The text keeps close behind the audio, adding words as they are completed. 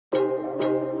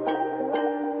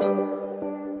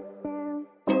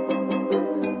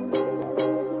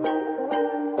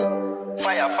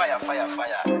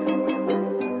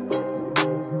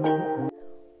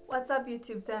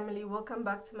YouTube family, welcome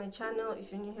back to my channel.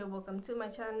 If you're new here, welcome to my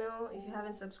channel. If you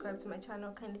haven't subscribed to my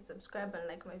channel, kindly subscribe and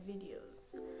like my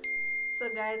videos. So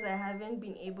guys, I haven't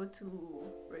been able to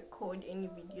record any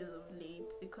videos of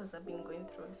late because I've been going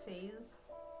through a phase.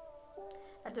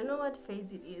 I don't know what phase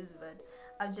it is, but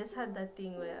I've just had that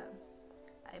thing where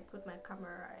I put my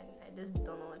camera and I just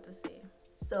don't know what to say.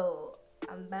 So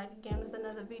I'm back again with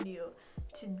another video.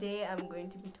 Today I'm going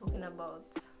to be talking about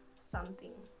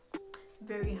something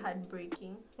very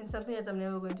heartbreaking and something that I'm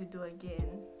never going to do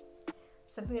again,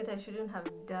 something that I shouldn't have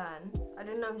done. I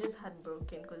don't know, I'm just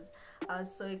heartbroken because I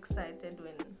was so excited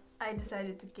when I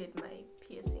decided to get my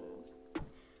piercings.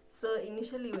 So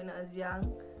initially when I was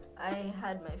young, I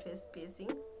had my first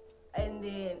piercing, and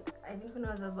then I think when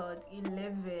I was about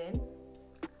 11,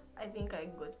 I think I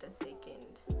got the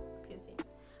second piercing,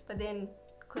 but then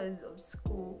because of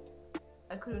school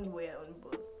I couldn't wear on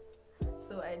both.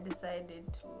 So I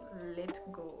decided to let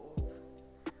go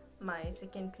of my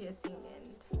second piercing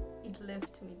and it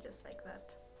left me just like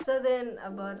that. So then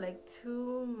about like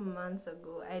 2 months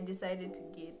ago, I decided to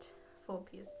get 4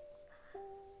 piercings,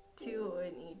 2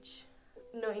 on each.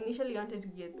 No, initially I wanted to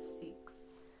get 6,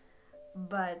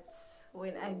 but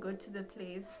when I got to the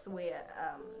place where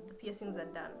the piercings are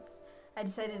done, I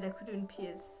decided I couldn't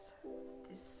pierce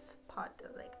this part. I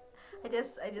was like,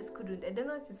 I just couldn't. I don't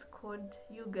know what it's called.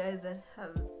 You guys that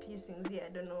have piercings here,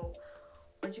 I don't know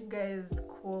what you guys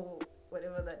call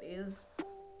whatever that is.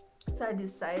 So I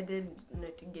decided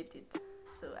not to get it.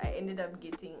 So I ended up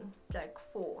getting like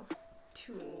 4,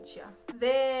 2 in each.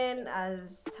 Then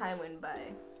as time went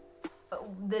by,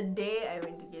 the day I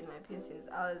went to get my piercings,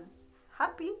 I was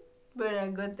happy, but when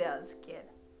I got there I was scared.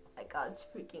 Like I was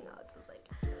freaking out. I was like,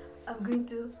 I'm going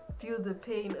to feel the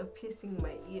pain of piercing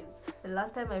my ears. The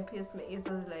last time I pierced my ears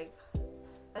was like,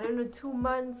 I don't know, 2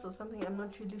 months or something, I'm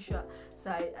not really sure. So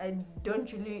I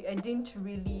didn't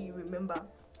really remember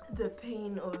the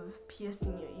pain of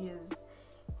piercing your ears.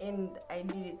 And I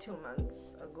did it 2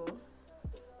 months ago.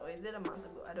 Or is it a month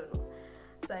ago? I don't know.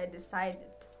 So I decided,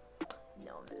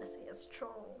 no, I'm gonna say you're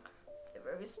strong. You're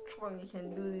very strong, you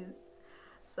can do this.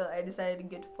 So I decided to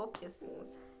get 4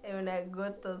 piercings. And when I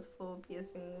got those 4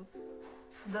 piercings,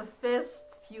 the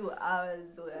first few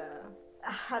hours were,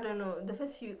 I don't know, the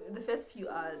first few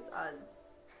hours I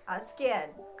was scared,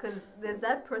 because there's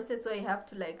that process where you have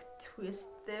to like twist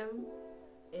them,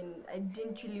 and I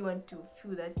didn't really want to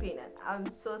feel that pain, and I'm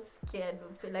so scared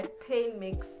of it. Like pain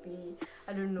makes me,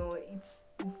 I don't know, it's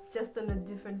just on a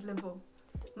different level.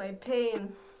 My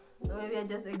pain, or maybe I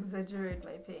just exaggerate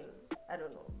my pain, I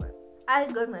don't know, but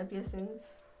I got my piercings.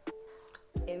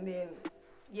 And then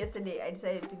yesterday I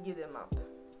decided to give them up.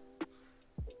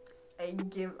 I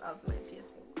gave up my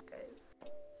piercings, guys.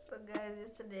 So guys,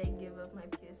 yesterday I gave up my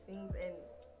piercings, and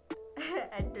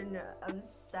I don't know, I'm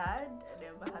sad and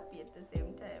I'm happy at the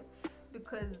same time,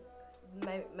 because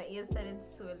my ears started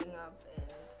swelling up, and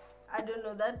I don't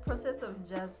know, that process of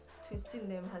just twisting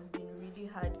them has been really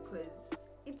hard because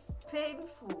it's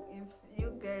painful. If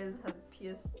you guys have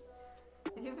pierced,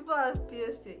 if you people have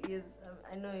pierced your ears,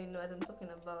 I know you know what I'm talking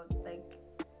about. Like,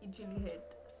 it really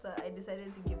hurt. So I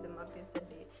decided to give them up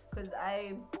yesterday, because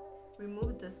I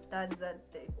removed the stud that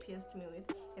they pierced me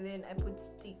with, and then I put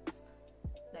sticks,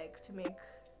 like, to make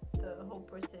the whole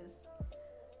process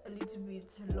a little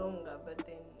bit longer, but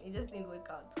then it just didn't work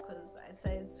out because I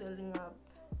started swelling up.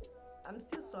 I'm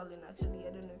still swelling, actually.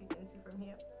 I don't know if you can see from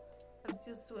here. I'm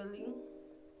still swelling.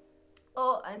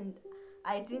 Oh, and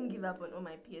I didn't give up on all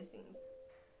my piercings.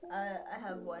 I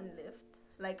have 1 left.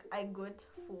 Like, I got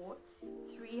 4,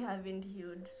 3 haven't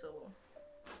healed, so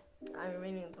I'm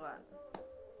remaining with 1.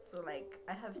 So like,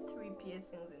 I have 3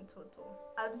 piercings in total.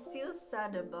 I'm still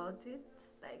sad about it.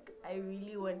 Like, I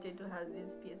really wanted to have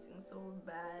this piercing so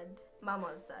bad. Mom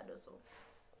was sad also.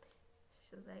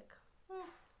 She's like,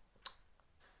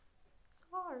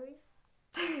 sorry.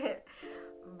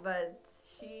 But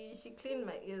she cleaned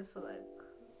my ears for like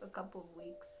a couple of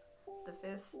weeks. The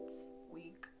first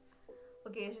week,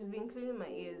 okay, she's been cleaning my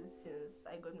ears since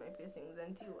I got my piercings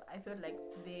until I felt like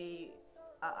they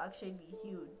are actually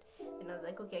healed, and I was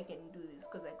like, okay, I can do this,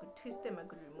 because I could twist them, I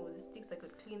could remove the sticks, I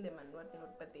could clean them and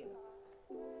whatnot. But then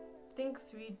I think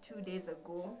 2 days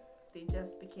ago they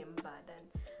just became bad,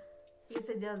 and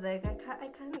yesterday I was like, I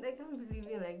can't believe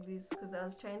it like this, because I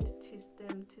was trying to twist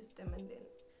them, and then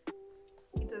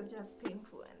it was just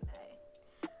painful, and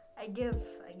I gave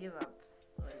up.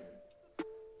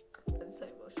 I'm so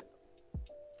emotional.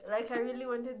 Like, I really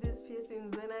wanted these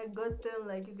piercings. When I got them,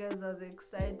 like, you guys, I was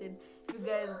excited. You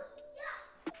guys,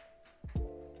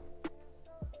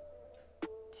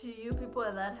 to you people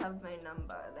that have my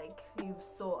number, like you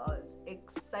saw, I was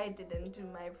excited, and to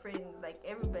my friends, like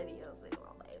everybody else,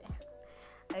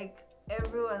 like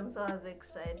everyone saw I was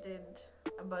excited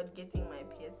about getting my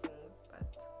piercings,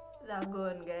 but they're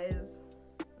gone, guys.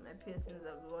 My piercings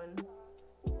are gone,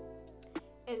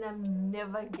 and I'm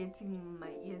never getting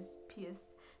my ears pierced.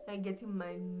 I'm not getting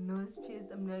my nose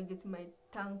pierced. I'm not getting my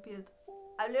tongue pierced.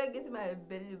 I'm not getting my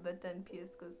belly button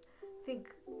pierced, because I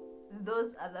think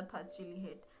those other parts really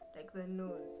hurt, like the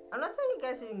nose. I'm not saying you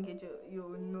guys shouldn't get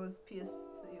your nose pierced,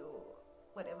 your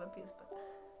whatever pierced,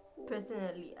 but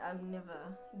personally, I'm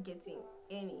never getting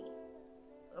any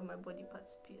of my body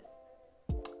parts pierced,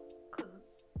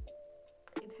 because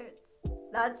it hurts.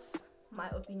 That's my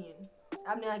opinion.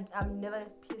 I'm never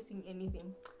piercing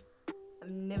anything.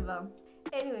 I'm never.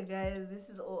 Anyway, guys, this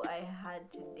is all I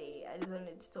had today. I just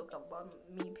wanted to talk about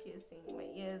me piercing my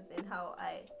ears and how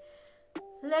I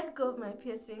let go of my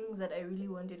piercings that I really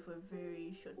wanted for a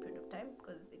very short period of time,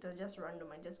 because it was just random.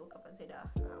 I just woke up and said,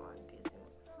 no, I want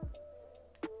piercings.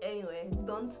 Anyway,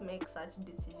 don't make such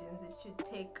decisions. It should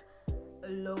take a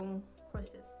long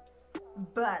process.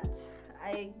 But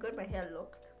I got my hair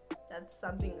locked. That's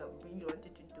something I really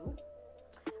wanted to do,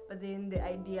 but then the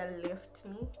idea left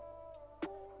me,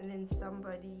 and then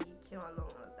somebody came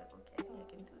along. I was like, okay, I think I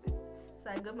can do this. So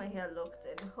I got my hair locked,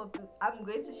 and I'm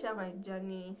going to share my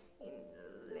journey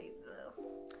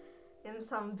in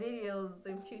some videos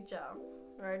in future.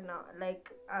 Right now,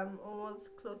 like, I'm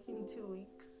almost clocking 2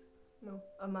 weeks. No,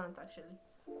 a month actually.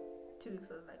 2 weeks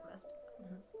was like last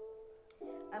week.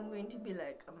 I'm going to be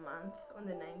like a month on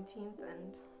the 19th,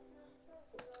 and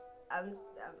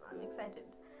I'm excited.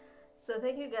 So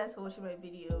thank you guys for watching my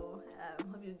video.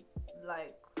 Hope you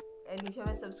like, and if you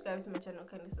haven't subscribed to my channel,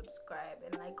 kindly subscribe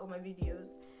and like all my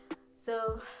videos.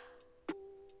 So